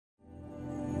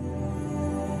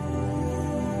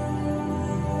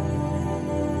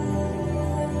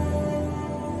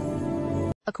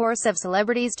A chorus of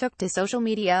celebrities took to social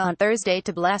media on Thursday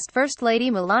to blast First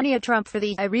Lady Melania Trump for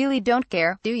the "I really don't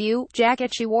care, do you"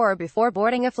 jacket she wore before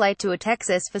boarding a flight to a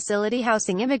Texas facility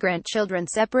housing immigrant children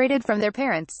separated from their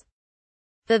parents.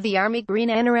 The army green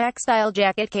anorak-style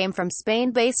jacket came from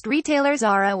Spain-based retailer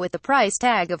Zara with a price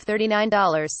tag of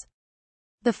 $39.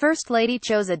 The First Lady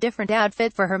chose a different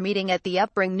outfit for her meeting at the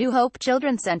Upbring New Hope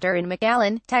Children's Center in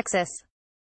McAllen, Texas.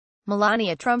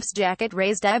 Melania Trump's jacket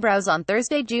raised eyebrows on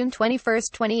Thursday, June 21,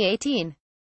 2018.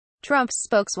 Trump's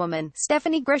spokeswoman,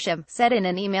 Stephanie Grisham, said in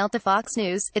an email to Fox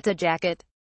News, "It's a jacket.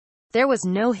 There was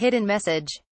no hidden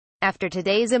message. After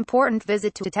today's important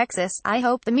visit to Texas, I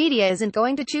hope the media isn't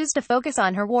going to choose to focus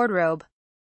on her wardrobe."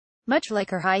 Much like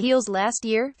her high heels last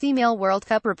year, female World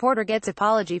Cup reporter gets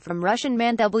apology from Russian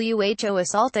man WHO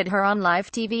assaulted her on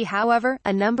live TV. However,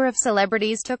 a number of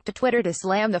celebrities took to Twitter to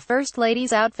slam the First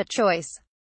Lady's outfit choice.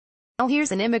 "Now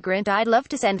here's an immigrant I'd love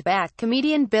to send back,"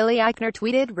 comedian Billy Eichner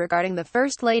tweeted regarding the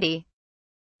First Lady.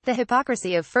 "The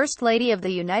hypocrisy of First Lady of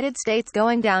the United States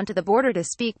going down to the border to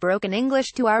speak broken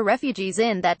English to our refugees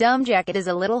in that dumb jacket is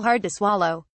a little hard to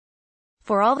swallow.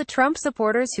 For all the Trump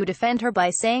supporters who defend her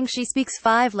by saying she speaks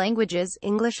 5 languages,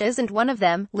 English isn't one of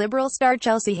them," liberal star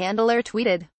Chelsea Handler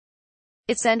tweeted.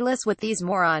 "It's endless with these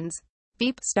morons."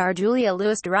 Veep star Julia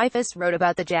Louis-Dreyfus wrote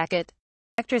about the jacket.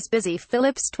 Actress Busy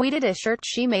Phillips tweeted a shirt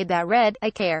she made that read, "I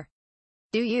care.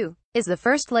 Do you?" Is the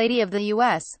First Lady of the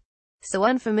U.S. so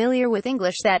unfamiliar with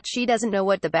English that she doesn't know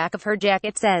what the back of her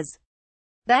jacket says?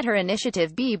 That her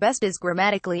initiative be best is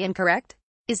grammatically incorrect?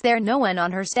 Is there no one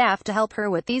on her staff to help her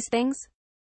with these things?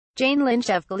 Jane Lynch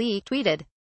of Glee tweeted,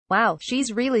 "Wow,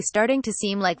 she's really starting to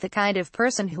seem like the kind of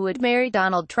person who would marry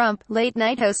Donald Trump,"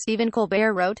 late-night host Stephen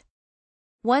Colbert wrote.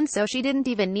 1. So she didn't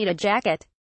even need a jacket.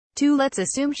 2. Let's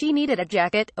assume she needed a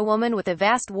jacket. A woman with a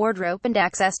vast wardrobe and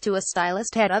access to a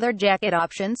stylist had other jacket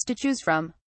options to choose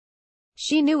from.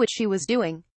 She knew what she was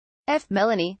doing.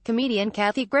 Melanie, comedian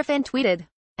Kathy Griffin tweeted.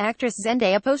 Actress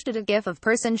Zendaya posted a gif of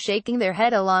person shaking their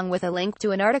head along with a link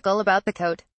to an article about the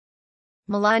coat.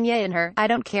 Melania in her "I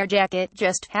don't care" jacket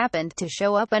just happened to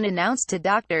show up unannounced to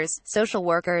doctors, social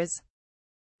workers.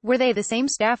 Were they the same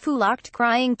staff who locked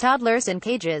crying toddlers in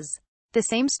cages? The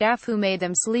same staff who made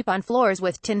them sleep on floors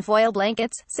with tinfoil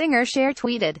blankets? Singer Cher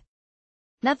tweeted.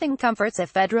 Nothing comforts a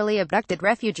federally abducted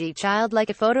refugee child like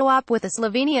a photo op with a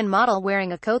Slovenian model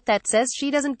wearing a coat that says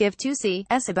she doesn't give 2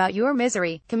 cents about your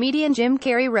misery, comedian Jim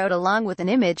Carrey wrote along with an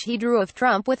image he drew of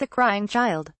Trump with a crying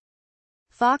child.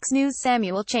 Fox News'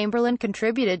 Samuel Chamberlain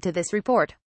contributed to this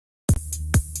report.